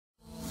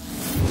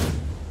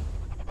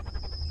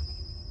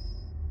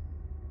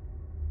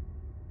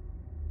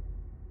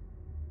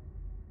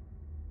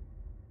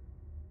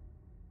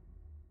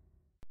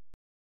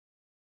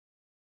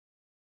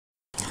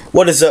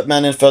What is up,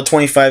 Madden NFL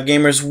 25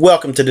 gamers?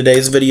 Welcome to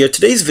today's video.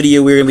 Today's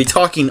video we're going to be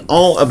talking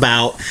all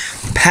about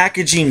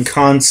packaging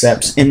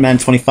concepts in Madden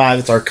 25.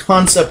 It's our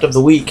concept of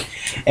the week,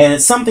 and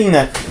it's something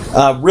that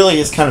really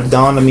has kind of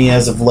dawned on me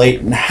as of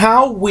late, and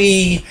how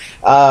we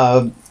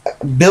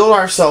build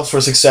ourselves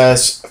for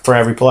success for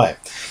every play.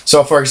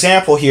 So, for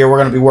example, here we're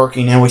going to be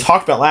working, and we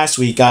talked about last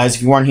week, guys.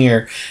 If you weren't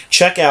here,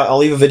 check out. I'll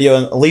leave a video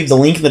and I'll leave the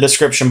link in the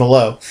description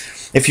below.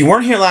 If you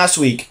weren't here last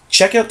week,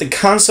 check out the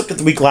concept of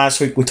the week last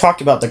week. We talked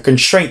about the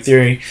constraint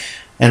theory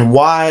and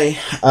why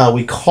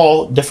we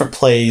call different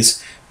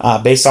plays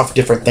based off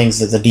different things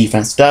that the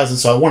defense does. And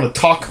so I want to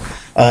talk,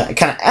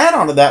 kind of add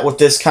on to that with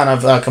this kind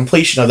of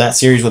completion of that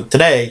series with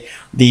today,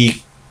 the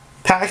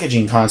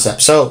packaging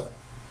concept. So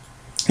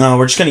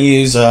we're just going to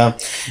use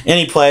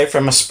any play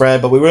from a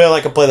spread, but we really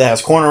like a play that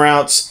has corner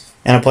routes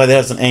and a play that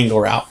has an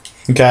angle route.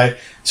 Okay,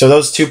 so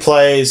those two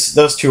plays,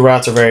 those two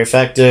routes are very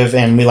effective,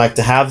 and we like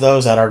to have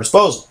those at our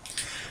disposal.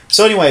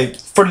 So anyway,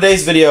 for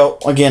today's video,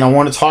 again, I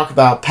want to talk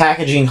about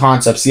packaging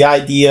concepts. The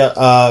idea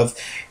of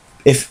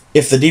if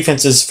the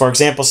defense is, for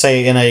example,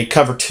 say in a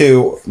cover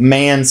 2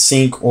 man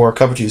sink or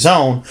cover 2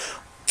 zone,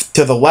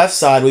 to the left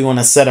side we want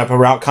to set up a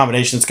route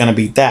combination that's going to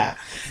beat that.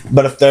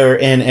 But if they're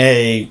in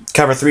a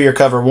cover 3 or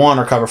cover 1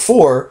 or cover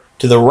 4,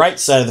 to the right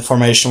side of the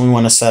formation we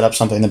want to set up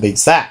something that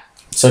beats that.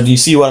 So do you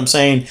see what I'm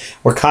saying?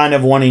 We're kind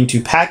of wanting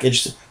to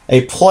package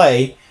a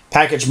play,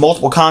 package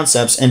multiple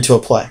concepts into a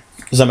play.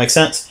 Does that make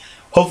sense?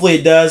 Hopefully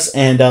it does,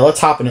 and let's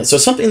hop in it. So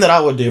something that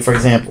I would do, for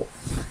example,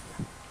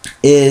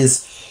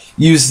 is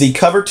use the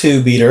cover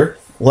 2 beater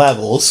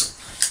levels,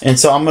 and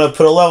so I'm going to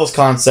put a levels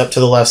concept to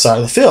the left side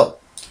of the field.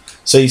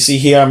 So you see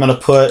here I'm going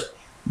to put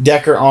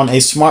Decker on a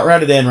smart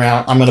routed in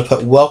route. I'm going to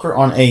put Welker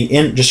on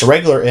just a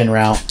regular in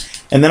route,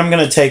 and then I'm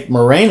going to take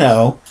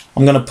Moreno.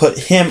 I'm going to put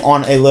him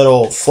on a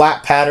little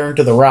flat pattern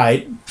to the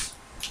right, and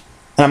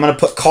I'm going to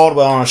put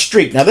Caldwell on a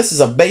streak. Now this is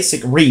a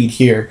basic read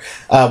here.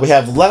 We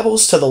have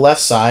levels to the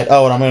left side.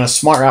 Oh, and I'm going to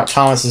smart route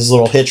Thomas's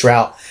little hitch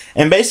route.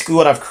 And basically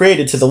what I've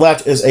created to the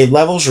left is a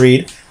levels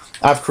read.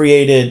 I've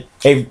created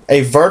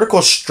a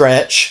vertical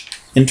stretch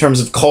in terms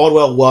of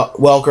Caldwell,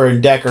 Welker,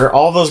 and Decker.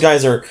 All those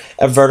guys are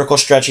a vertical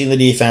stretching the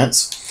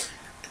defense.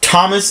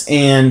 Thomas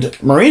and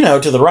Marino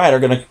to the right are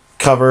going to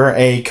cover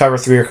a cover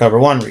 3 or cover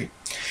 1 read.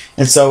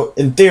 And so,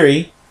 in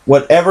theory,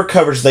 whatever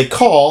coverage they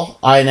call,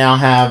 I now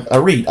have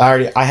a read.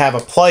 I have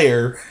a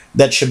player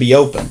that should be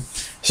open.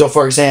 So,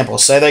 for example,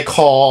 say they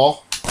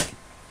call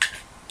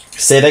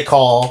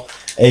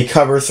a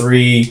cover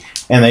 3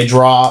 and they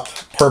drop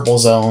purple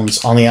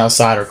zones on the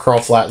outside or curl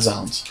flat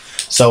zones.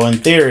 So, in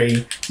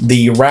theory,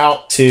 the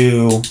route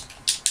to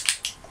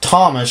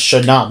Thomas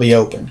should not be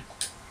open.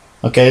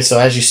 Okay, so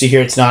as you see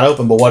here, it's not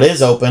open. But what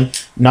is open?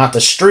 Not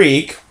the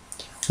streak.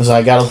 Because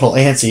I got a little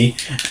antsy,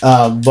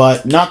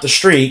 but not the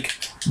streak,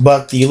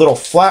 but the little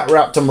flat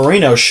route to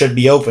Marino should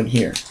be open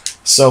here.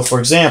 So, for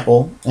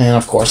example, and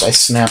of course I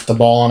snapped the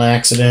ball on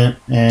accident,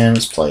 and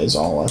this play is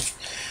all left.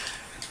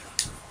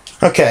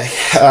 Okay,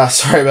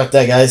 sorry about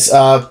that, guys.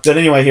 But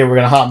anyway, here we're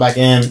going to hop back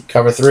in,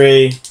 cover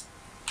 3,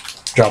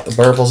 drop the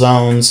purple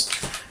zones,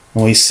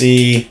 and we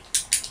see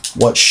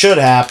what should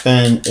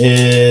happen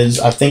is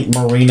I think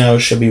Marino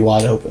should be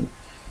wide open.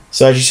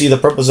 So as you see, the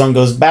purple zone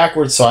goes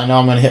backwards, so I know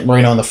I'm going to hit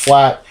Marino in the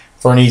flat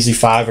for an easy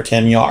 5 or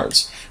 10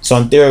 yards. So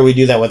in theory, we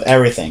do that with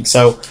everything.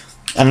 So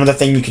another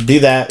thing you could do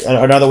that,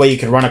 another way you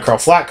could run a curl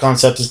flat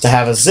concept is to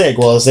have a zig.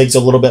 Well, a zig's a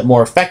little bit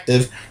more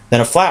effective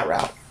than a flat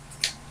route.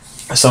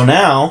 So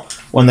now,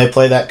 when they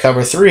play that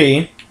cover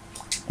 3,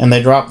 and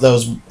they drop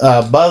those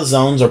buzz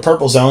zones or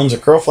purple zones or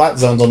curl flat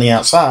zones on the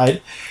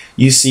outside,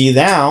 you see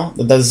now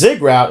that the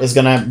zig route is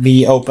going to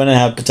be open and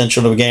have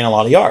potential to gain a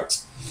lot of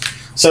yards.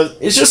 So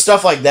it's just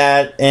stuff like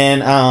that,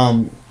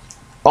 and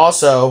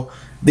also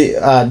the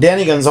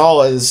Danny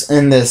Gonzalez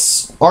in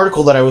this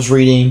article that I was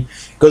reading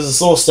goes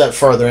this little step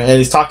further, and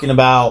he's talking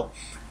about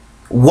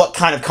what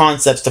kind of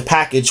concepts to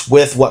package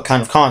with what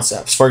kind of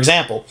concepts. For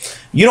example,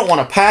 you don't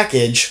want to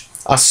package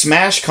a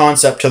smash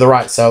concept to the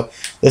right. So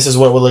this is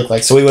what it would look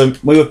like. So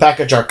we would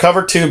package our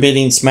cover 2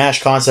 beating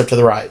smash concept to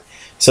the right,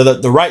 so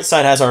that the right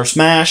side has our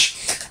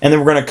smash, and then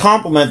we're going to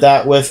complement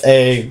that with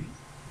a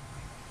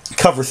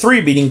cover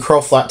 3 beating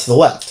curl flat to the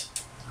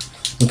left.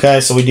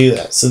 Okay, so we do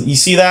that. So you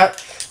see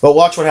that? But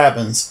watch what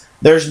happens.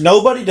 There's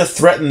nobody to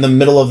threaten the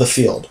middle of the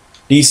field.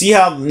 Do you see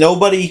how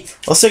nobody...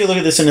 Let's take a look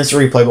at this in this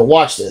replay, but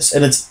watch this.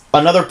 And it's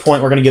another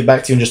point we're going to get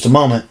back to in just a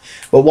moment.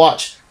 But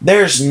watch.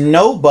 There's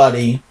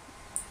nobody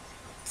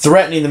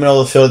threatening the middle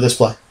of the field of this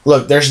play.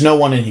 Look, there's no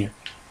one in here.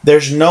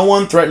 There's no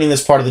one threatening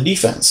this part of the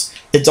defense.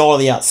 It's all on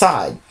the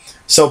outside.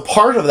 So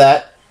part of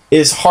that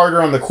is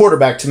harder on the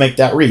quarterback to make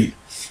that read.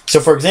 So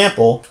for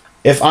example,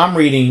 if I'm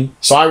reading,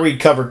 so I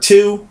read cover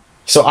 2,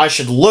 so I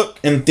should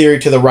look, in theory,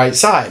 to the right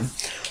side.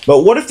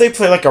 But what if they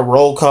play like a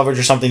roll coverage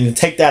or something to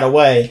take that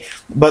away,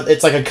 but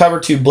it's like a cover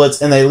 2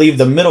 blitz and they leave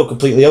the middle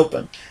completely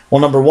open?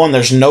 Well, number 1,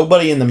 there's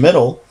nobody in the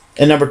middle,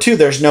 and number 2,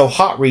 there's no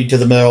hot read to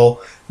the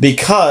middle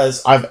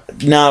because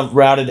I've now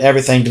routed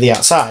everything to the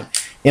outside.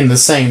 In the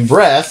same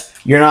breath,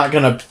 you're not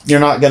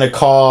gonna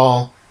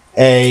call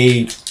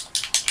a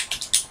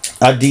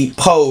a deep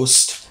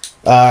post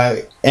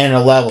and a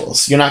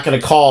levels. You're not going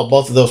to call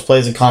both of those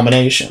plays in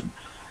combination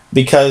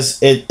because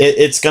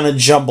it's going to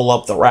jumble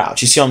up the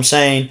routes. You see what I'm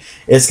saying?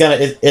 It's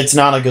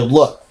not a good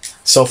look.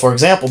 So for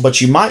example, but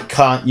you might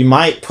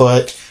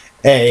put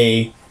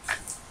a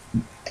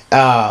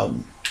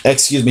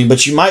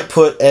but you might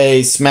put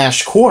a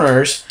smash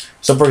corners.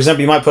 So for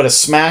example, you might put a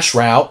smash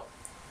route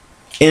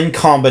in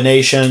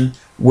combination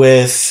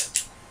with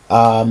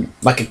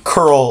like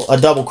a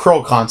double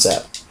curl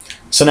concept.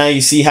 So now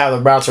you see how the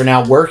routes are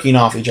now working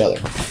off each other.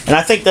 And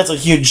I think that's a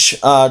huge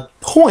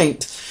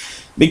point,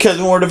 because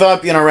when we're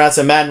developing our routes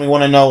in Madden, we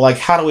want to know, like,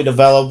 how do we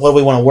develop? What do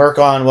we want to work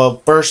on?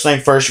 Well, first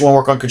thing first, you want to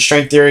work on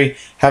constraint theory,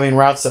 having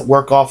routes that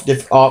work off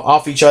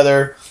each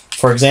other.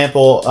 For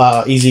example,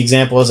 easy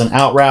example is an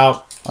out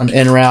route, an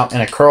in route,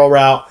 and a curl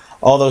route.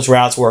 All those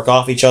routes work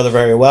off each other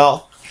very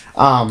well.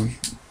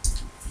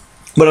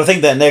 But I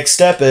think that next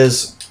step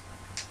is,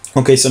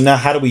 okay, so now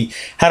how do we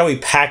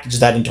package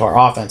that into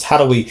our offense? How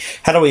do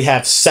we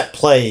have set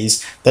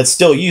plays that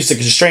still use the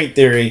constraint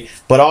theory,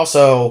 but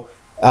also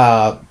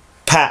are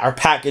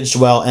packaged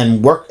well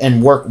and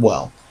work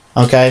well?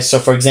 Okay, so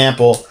for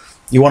example,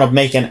 you want to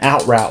make an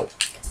out route.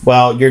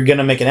 Well, you're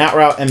gonna make an out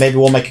route, and maybe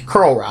we'll make a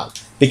curl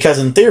route, because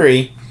in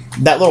theory,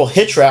 that little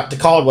hitch route to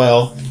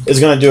Caldwell is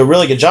going to do a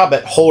really good job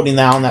at holding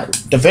down that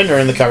defender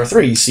in the cover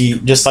 3. You see,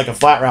 just like a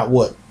flat route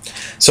would.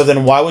 So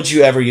then why would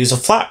you ever use a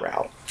flat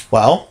route?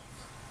 Well,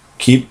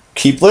 keep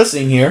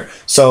listening here.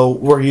 So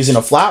we're using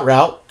a flat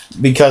route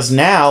because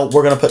now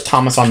we're going to put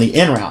Thomas on the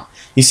in route.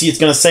 You see, it's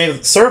going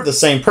to serve the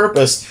same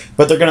purpose,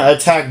 but they're going to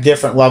attack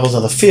different levels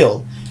of the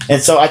field.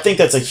 And so I think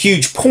that's a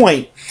huge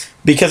point,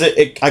 because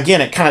it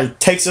kind of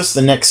takes us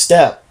the next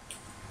step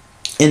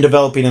in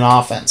developing an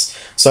offense.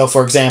 So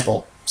for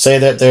example, say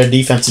that their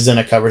defense is in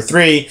a cover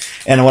 3,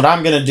 and what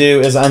I'm going to do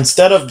is,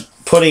 instead of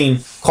putting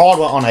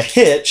Caldwell on a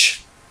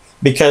hitch,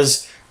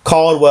 because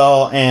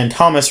Caldwell and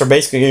Thomas are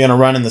basically going to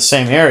run in the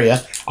same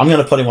area, I'm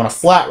going to put him on a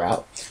flat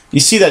route. You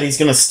see that he's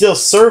going to still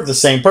serve the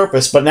same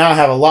purpose, but now I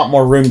have a lot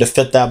more room to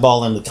fit that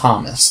ball into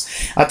Thomas.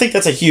 I think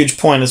that's a huge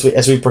point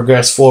as we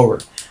progress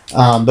forward.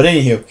 But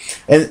anywho,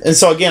 and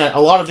so again,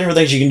 a lot of different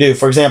things you can do.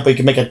 For example, you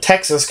can make a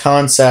Texas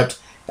concept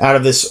out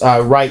of this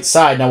right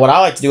side. Now, what I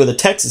like to do with the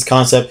Texas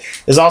concept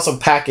is also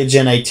package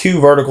in 2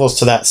 verticals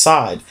to that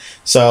side.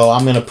 So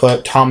I'm going to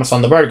put Thomas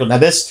on the vertical. Now,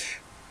 this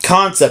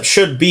concept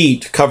should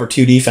beat cover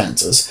 2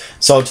 defenses.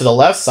 So to the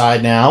left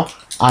side now,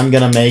 I'm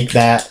going to make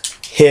that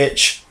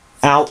hitch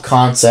out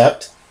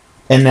concept.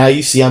 And now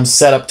you see I'm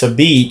set up to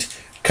beat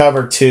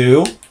cover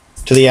 2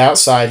 to the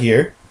outside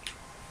here.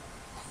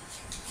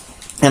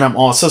 And I'm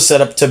also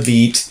set up to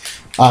beat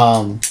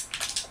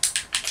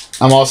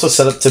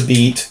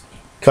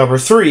cover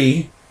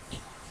 3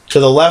 to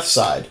the left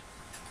side.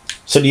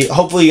 So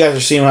hopefully you guys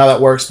are seeing how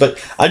that works.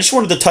 But I just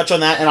wanted to touch on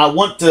that, and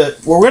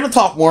we're going to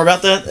talk more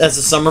about that as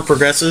the summer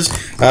progresses,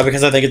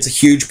 because I think it's a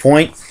huge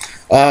point.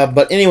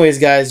 But anyways,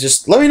 guys,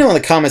 just let me know in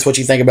the comments what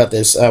you think about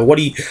this. What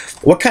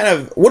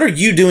are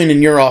you doing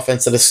in your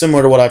offense that is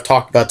similar to what I've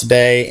talked about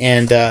today?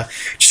 And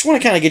just want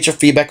to kind of get your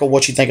feedback on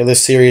what you think of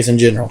this series in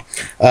general.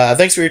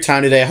 Thanks for your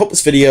time today. I hope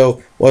this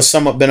video was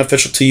somewhat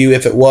beneficial to you.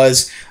 If it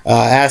was,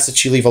 I ask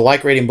that you leave a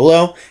like rating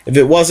below. If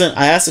it wasn't,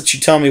 I ask that you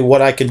tell me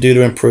what I could do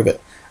to improve it.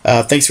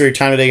 Thanks for your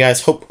time today,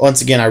 guys.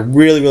 Once again, I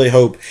really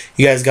hope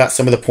you guys got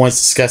some of the points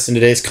discussed in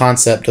today's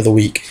concept of the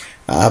week.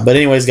 But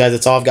anyways, guys,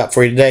 that's all I've got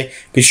for you today.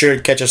 Be sure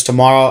to catch us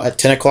tomorrow at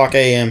 10 o'clock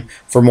a.m.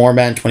 for more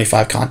Madden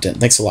 25 content.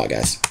 Thanks a lot,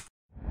 guys.